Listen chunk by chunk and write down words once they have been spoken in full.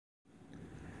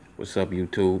What's up,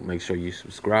 YouTube? Make sure you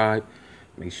subscribe.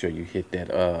 Make sure you hit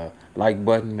that like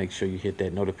button. Make sure you hit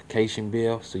that notification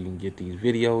bell so you can get these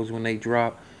videos when they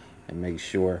drop. And make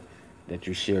sure that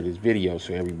you share this video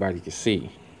so everybody can see.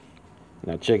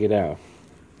 Now check it out.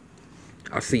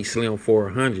 I see Slim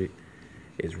 400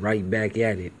 is right back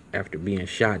at it after being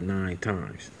shot 9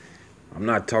 times. I'm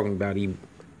not talking about he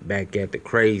back at the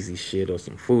crazy shit or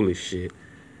some foolish shit.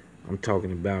 I'm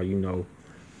talking about,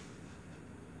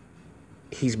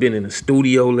 he's been in the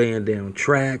studio laying down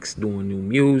tracks, doing new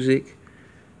music,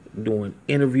 doing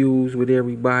interviews with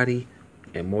everybody,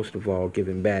 and most of all,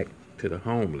 giving back to the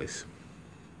homeless.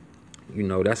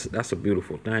 That's a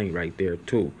beautiful thing right there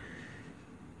too.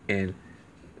 And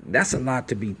that's a lot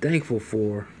to be thankful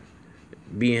for,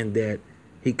 being that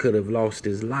he could have lost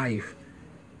his life,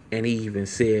 and he even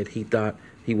said he thought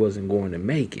he wasn't going to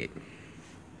make it.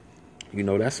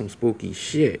 That's some spooky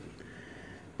shit.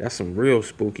 That's some real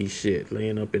spooky shit.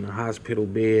 Laying up in a hospital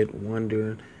bed,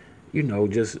 wondering,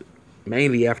 just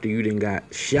mainly after you done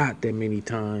got shot that many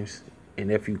times,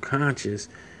 and if you conscious,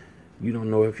 you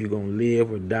don't know if you're gonna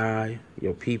live or die.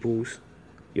 Your peoples,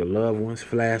 your loved ones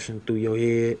flashing through your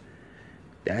head.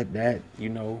 That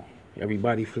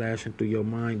everybody flashing through your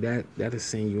mind. That'll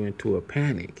send you into a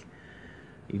panic.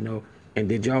 And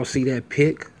did y'all see that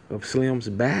pic of Slim's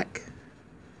back?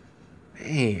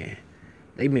 Man,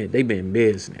 they been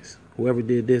business. Whoever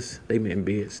did this, they been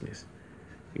business.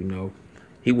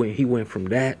 He went from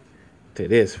that to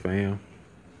this, fam.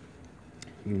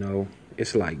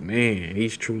 It's like, man,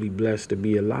 he's truly blessed to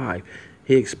be alive.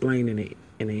 He explained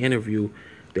in the interview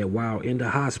that while in the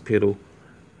hospital,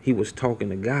 he was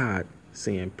talking to God,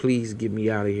 saying, please get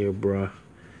me out of here, bruh.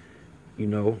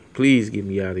 Please get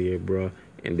me out of here, bruh.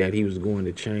 And that he was going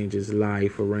to change his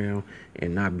life around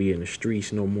and not be in the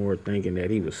streets no more, thinking that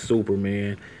he was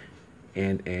Superman.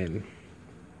 And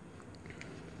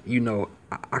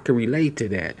I can relate to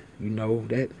that.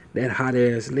 That hot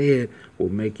ass lead will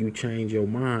make you change your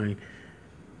mind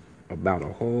about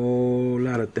a whole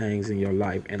lot of things in your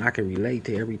life. And I can relate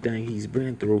to everything he's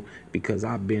been through, because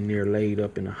I've been there laid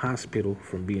up in the hospital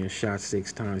from being shot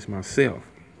 6 times myself.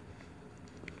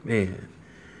 Man,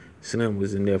 Slim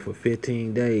was in there for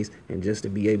 15 days, and just to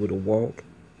be able to walk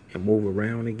and move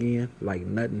around again like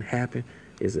nothing happened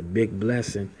is a big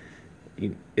blessing.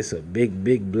 It's a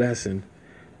big blessing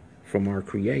from our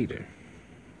Creator.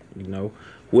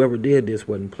 Whoever did this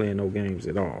wasn't playing no games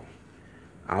at all.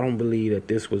 I don't believe that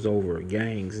this was over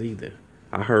gangs either.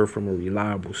 I heard from a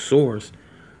reliable source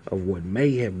of what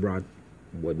may have brought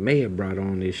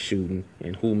on this shooting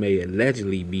and who may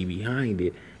allegedly be behind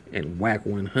it, and Whack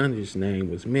 100's name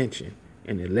was mentioned,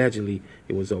 and allegedly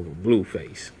it was over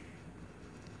Blueface.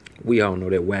 We all know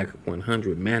that Whack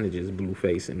 100 manages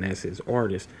Blueface, and that's his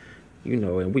artist,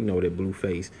 and we know that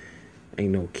Blueface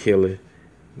ain't no killer.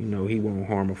 He won't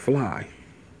harm a fly.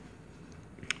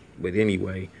 But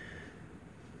anyway,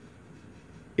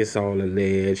 it's all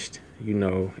alleged,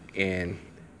 and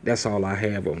that's all I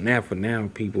have on that for now,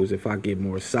 peoples. If I get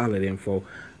more solid info,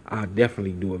 I'll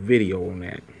definitely do a video on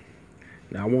that.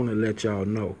 Now, I want to let y'all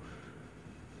know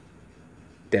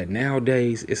that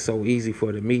nowadays it's so easy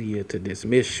for the media to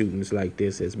dismiss shootings like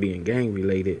this as being gang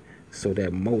related, so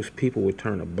that most people would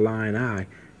turn a blind eye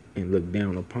and look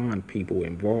down upon people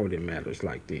involved in matters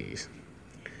like these.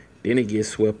 Then it gets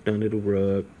swept under the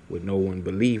rug with no one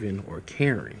believing or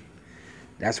caring.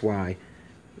 That's why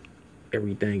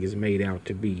everything is made out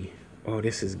to be, oh,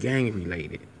 this is gang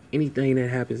related. Anything that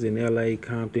happens in LA,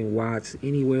 Compton, Watts,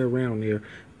 anywhere around there,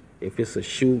 if it's a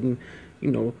shooting,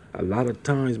 a lot of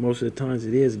times, most of the times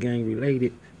it is gang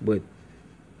related, but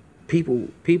people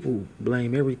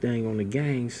blame everything on the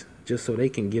gangs just so they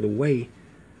can get away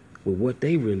with what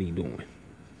they really doing.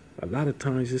 A lot of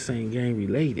times this ain't gang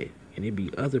related, and it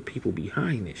be other people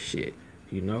behind this shit,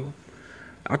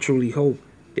 I truly hope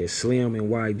that Slim and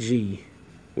YG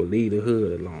will leave the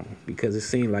hood alone, because it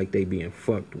seems like they being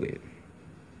fucked with.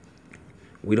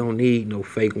 We don't need no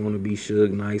fake wannabe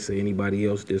Suge Knights or anybody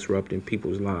else disrupting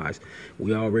people's lives.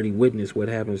 We already witnessed what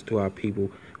happens to our people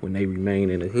when they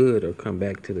remain in the hood or come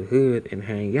back to the hood and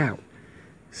hang out.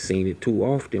 Seen it too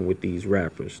often with these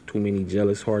rappers. Too many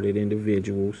jealous-hearted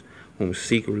individuals whom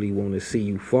secretly want to see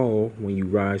you fall when you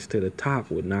rise to the top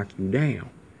would knock you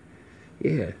down.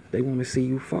 Yeah, they want to see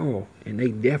you fall, and they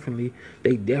definitely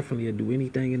will do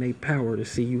anything in their power to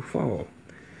see you fall.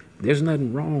 There's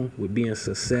nothing wrong with being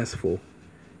successful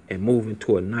and moving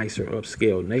to a nicer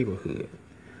upscale neighborhood.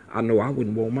 I know I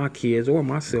wouldn't want my kids or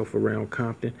myself around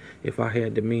Compton if I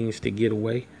had the means to get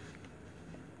away.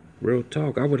 Real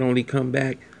talk, I would only come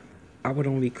back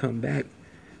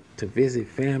to visit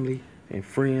family and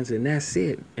friends, and that's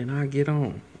it. And I get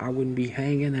on. I wouldn't be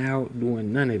hanging out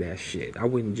doing none of that shit. I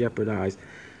wouldn't jeopardize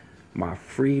my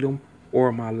freedom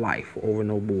or my life over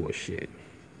no bullshit.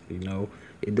 You know,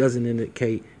 it doesn't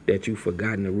indicate that you've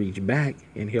forgotten to reach back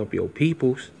and help your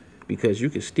peoples, because you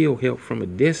can still help from a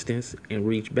distance and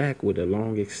reach back with a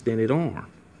long extended arm.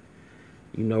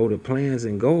 You know, the plans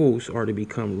and goals are to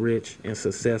become rich and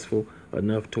successful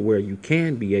enough to where you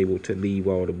can be able to leave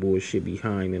all the bullshit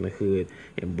behind in the hood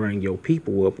and bring your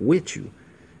people up with you,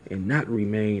 and not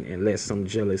remain and let some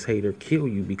jealous hater kill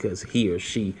you because he or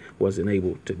she wasn't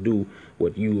able to do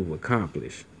what you have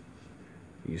accomplished.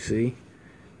 You see,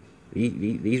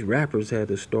 these rappers had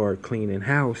to start cleaning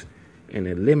house and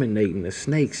eliminating the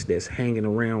snakes that's hanging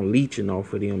around leeching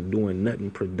off of them, doing nothing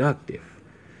productive.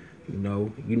 You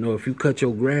know, if you cut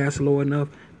your grass low enough,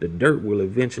 the dirt will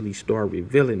eventually start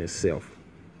revealing itself.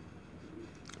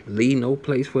 Leave no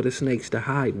place for the snakes to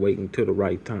hide, waiting till the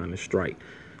right time to strike.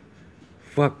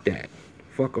 Fuck that.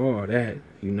 Fuck all that.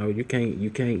 You know, you can't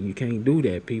do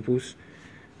that, peoples.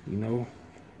 You know,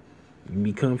 you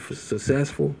become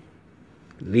successful,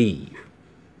 leave.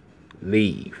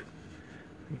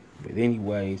 But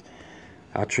anyways,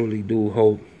 I truly do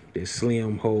hope that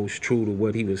Slim holds true to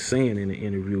what he was saying in the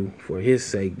interview for his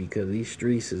sake, because these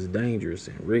streets is dangerous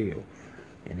and real,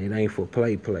 and it ain't for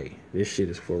play. This shit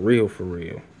is for real.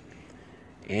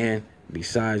 And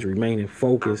besides remaining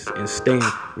focused and staying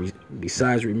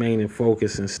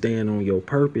on your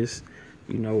purpose,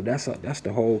 you know, that's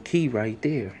the whole key right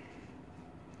there.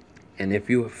 And if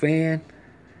you're a fan,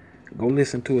 go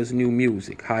listen to his new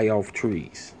music, High Off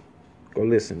Trees. Go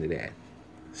listen to that.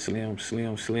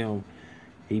 Slim,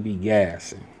 he be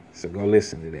gassing. So go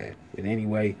listen to that. But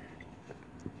anyway,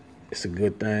 it's a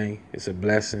good thing. It's a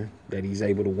blessing that he's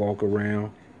able to walk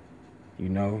around. You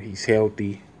know, he's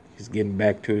healthy. He's getting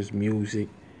back to his music.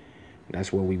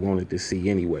 That's what we wanted to see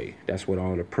anyway. That's what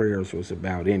all the prayers was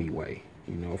about anyway.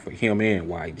 You know, for him and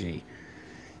YG.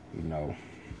 You know.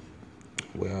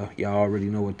 Well, y'all already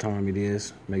know what time it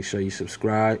is. Make sure you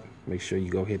subscribe. Make sure you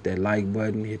go hit that like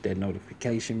button, hit that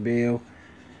notification bell,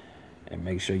 and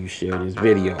make sure you share this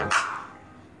video.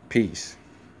 Peace.